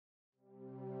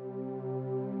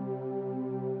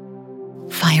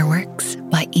Fireworks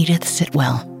by Edith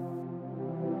Sitwell.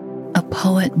 A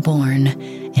poet born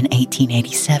in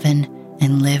 1887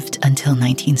 and lived until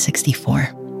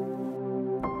 1964.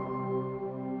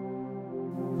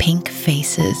 Pink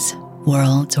faces,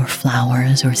 worlds or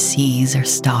flowers or seas or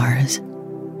stars.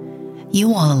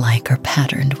 You all alike are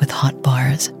patterned with hot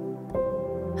bars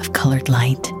of colored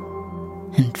light,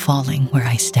 and falling where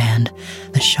I stand,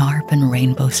 the sharp and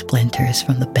rainbow splinters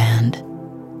from the band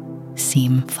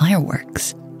seem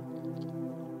fireworks.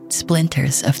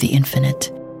 Splinters of the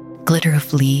infinite, glitter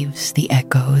of leaves, the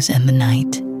echoes, and the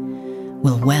night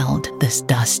will weld this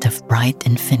dust of bright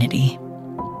infinity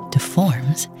to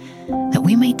forms that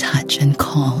we may touch and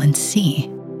call and see.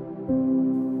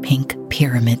 Pink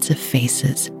pyramids of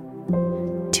faces,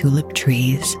 tulip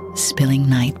trees spilling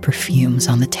night perfumes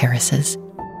on the terraces.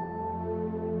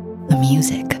 The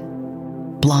music,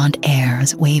 blonde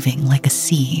airs waving like a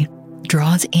sea,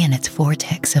 draws in its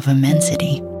vortex of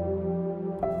immensity.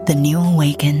 The new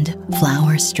awakened,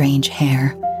 flower-strange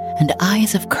hair and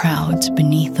eyes of crowds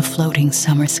beneath the floating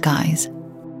summer skies.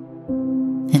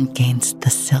 Against the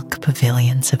silk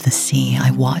pavilions of the sea,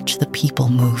 I watch the people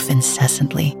move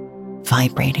incessantly,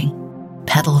 vibrating,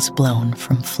 petals blown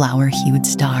from flower-hued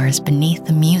stars beneath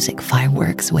the music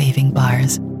fireworks waving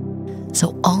bars.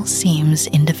 So all seems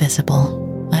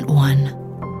indivisible at one.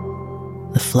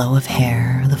 The flow of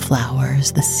hair, the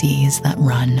flowers, the seas that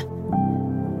run.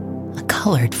 A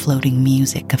colored floating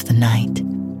music of the night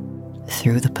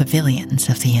through the pavilions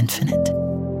of the infinite.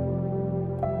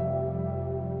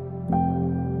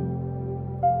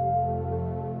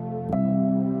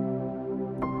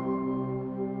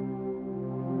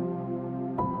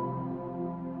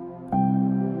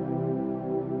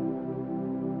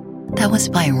 That was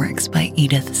Fireworks by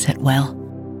Edith Sitwell.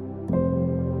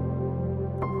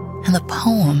 And the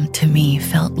poem to me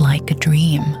felt like a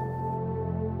dream.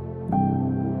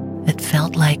 It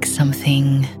felt like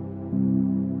something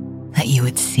that you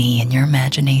would see in your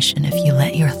imagination if you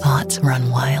let your thoughts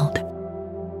run wild.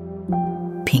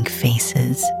 Pink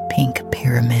faces, pink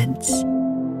pyramids,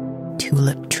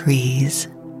 tulip trees,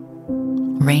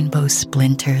 rainbow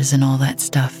splinters, and all that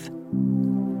stuff.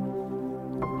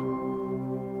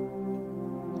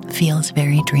 Feels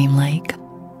very dreamlike.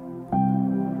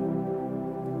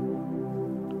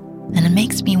 And it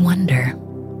makes me wonder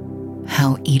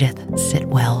how Edith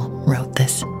Sitwell wrote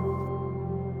this.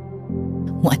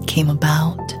 What came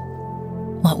about?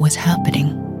 What was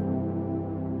happening?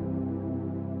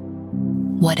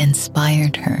 What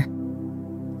inspired her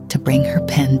to bring her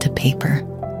pen to paper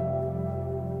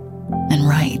and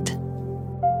write?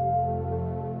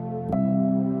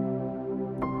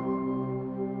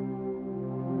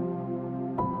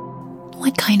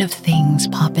 What kind of things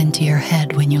pop into your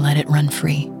head when you let it run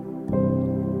free?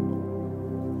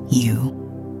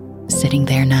 You, sitting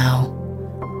there now,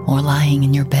 or lying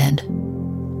in your bed.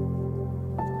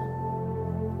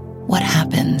 What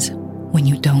happens when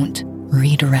you don't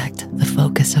redirect the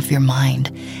focus of your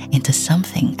mind into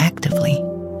something actively?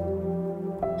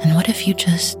 And what if you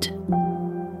just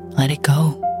let it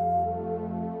go?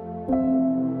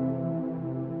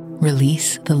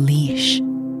 Release the leash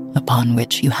upon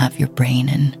which you have your brain,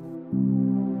 and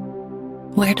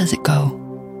where does it go?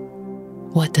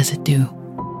 What does it do?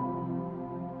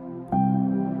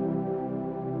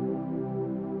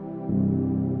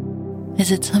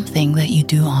 Is it something that you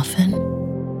do often?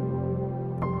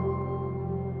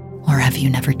 Or have you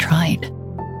never tried?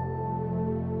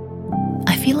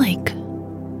 I feel like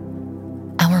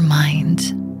our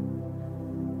minds,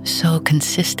 so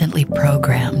consistently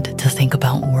programmed to think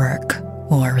about work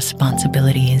or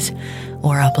responsibilities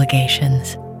or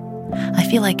obligations, I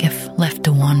feel like if left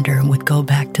to wander, would go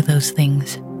back to those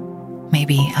things,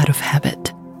 maybe out of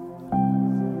habit.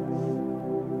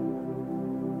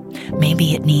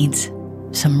 Maybe it needs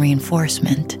some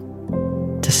reinforcement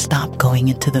to stop going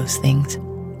into those things.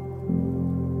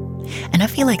 And I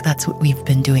feel like that's what we've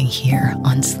been doing here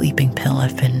on Sleeping Pill.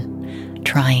 I've been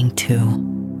trying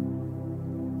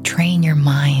to train your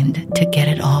mind to get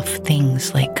it off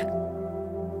things like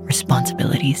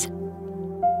responsibilities,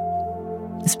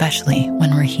 especially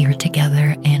when we're here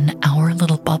together in our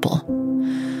little bubble,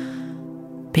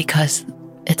 because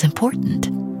it's important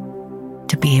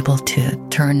to be able to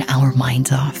turn our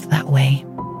minds off that way.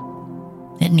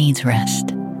 It needs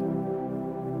rest.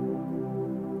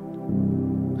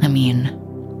 I mean,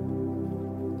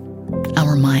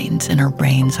 our minds and our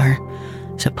brains are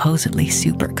supposedly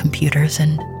supercomputers,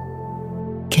 and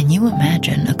can you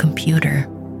imagine a computer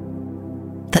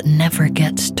that never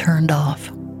gets turned off,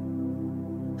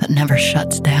 that never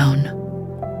shuts down,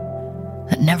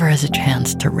 that never has a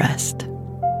chance to rest?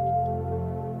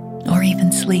 Or or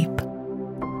even sleep.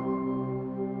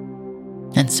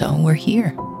 And so we're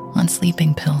here on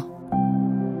Sleeping Pill.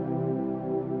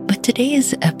 But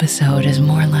today's episode is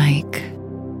more like,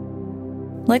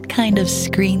 what kind of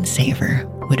screensaver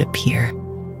would appear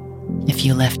if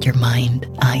you left your mind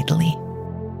idly?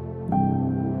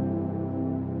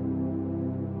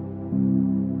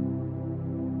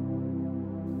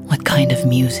 What kind of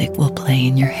music will play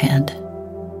in your head?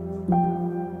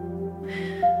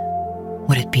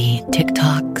 Would it be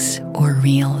TikToks or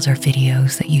reels or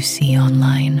videos that you see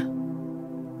online?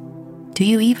 Do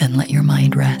you even let your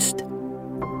mind rest?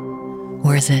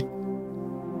 Or is it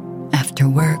after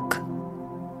work,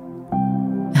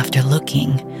 after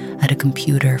looking at a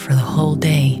computer for the whole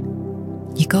day,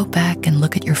 you go back and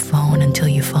look at your phone until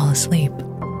you fall asleep?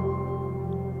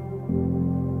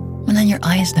 And then your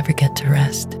eyes never get to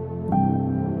rest.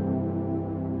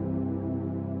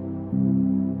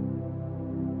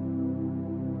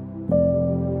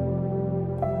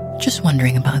 Just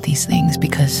wondering about these things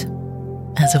because,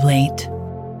 as of late,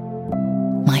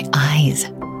 my eyes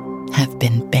have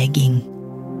been begging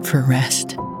for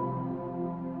rest.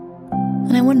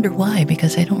 And I wonder why,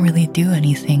 because I don't really do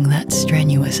anything that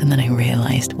strenuous, and then I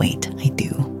realized, wait, I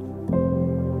do.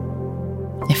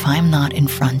 If I'm not in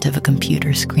front of a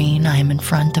computer screen, I'm in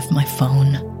front of my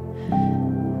phone.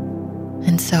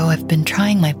 And so I've been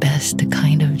trying my best to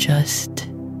kind of just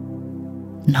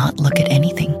not look at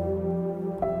anything.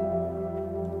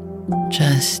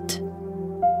 Just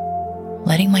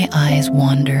letting my eyes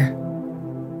wander,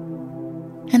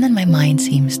 and then my mind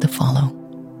seems to follow.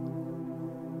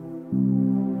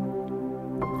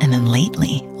 And then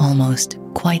lately, almost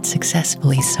quite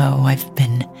successfully so, I've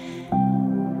been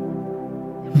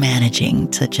managing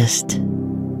to just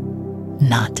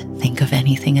not think of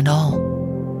anything at all.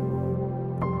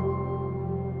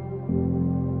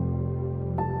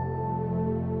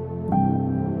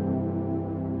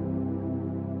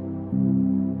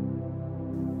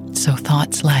 So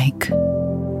thoughts like,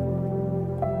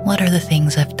 what are the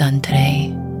things I've done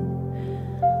today?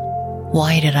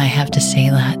 Why did I have to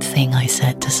say that thing I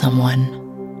said to someone?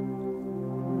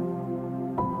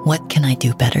 What can I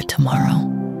do better tomorrow?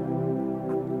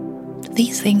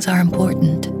 These things are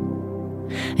important.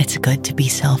 It's good to be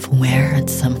self-aware.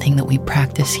 It's something that we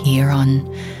practice here on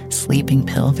Sleeping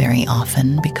Pill very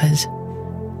often because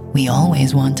we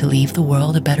always want to leave the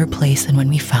world a better place than when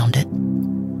we found it.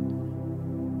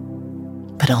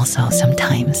 But also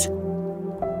sometimes,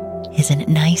 isn't it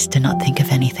nice to not think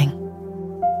of anything?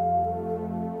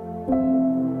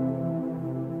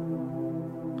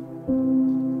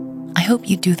 I hope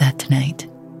you do that tonight.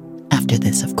 After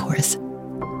this, of course.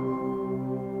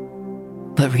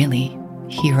 But really,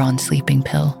 here on Sleeping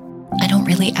Pill, I don't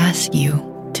really ask you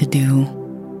to do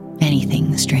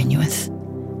anything strenuous.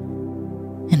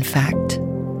 In fact,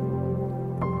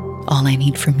 all I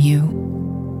need from you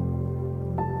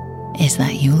is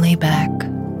that you lay back,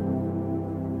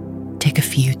 take a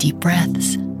few deep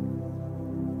breaths,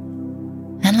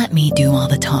 and let me do all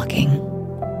the talking.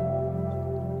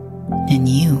 And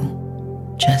you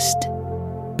just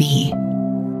be.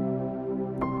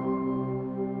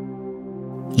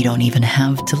 You don't even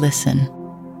have to listen.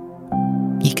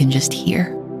 You can just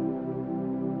hear.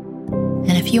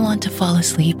 And if you want to fall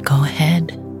asleep, go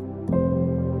ahead.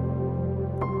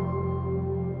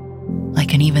 I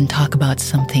can even talk about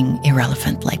something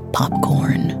irrelevant like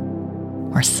popcorn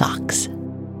or socks.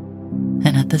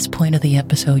 And at this point of the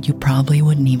episode, you probably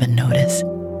wouldn't even notice.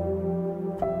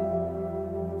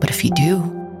 But if you do,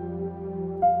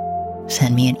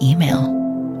 send me an email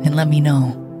and let me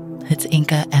know. It's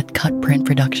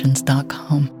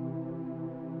inca@cutprintproductions.com.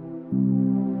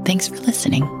 Thanks for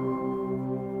listening.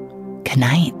 Good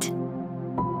night.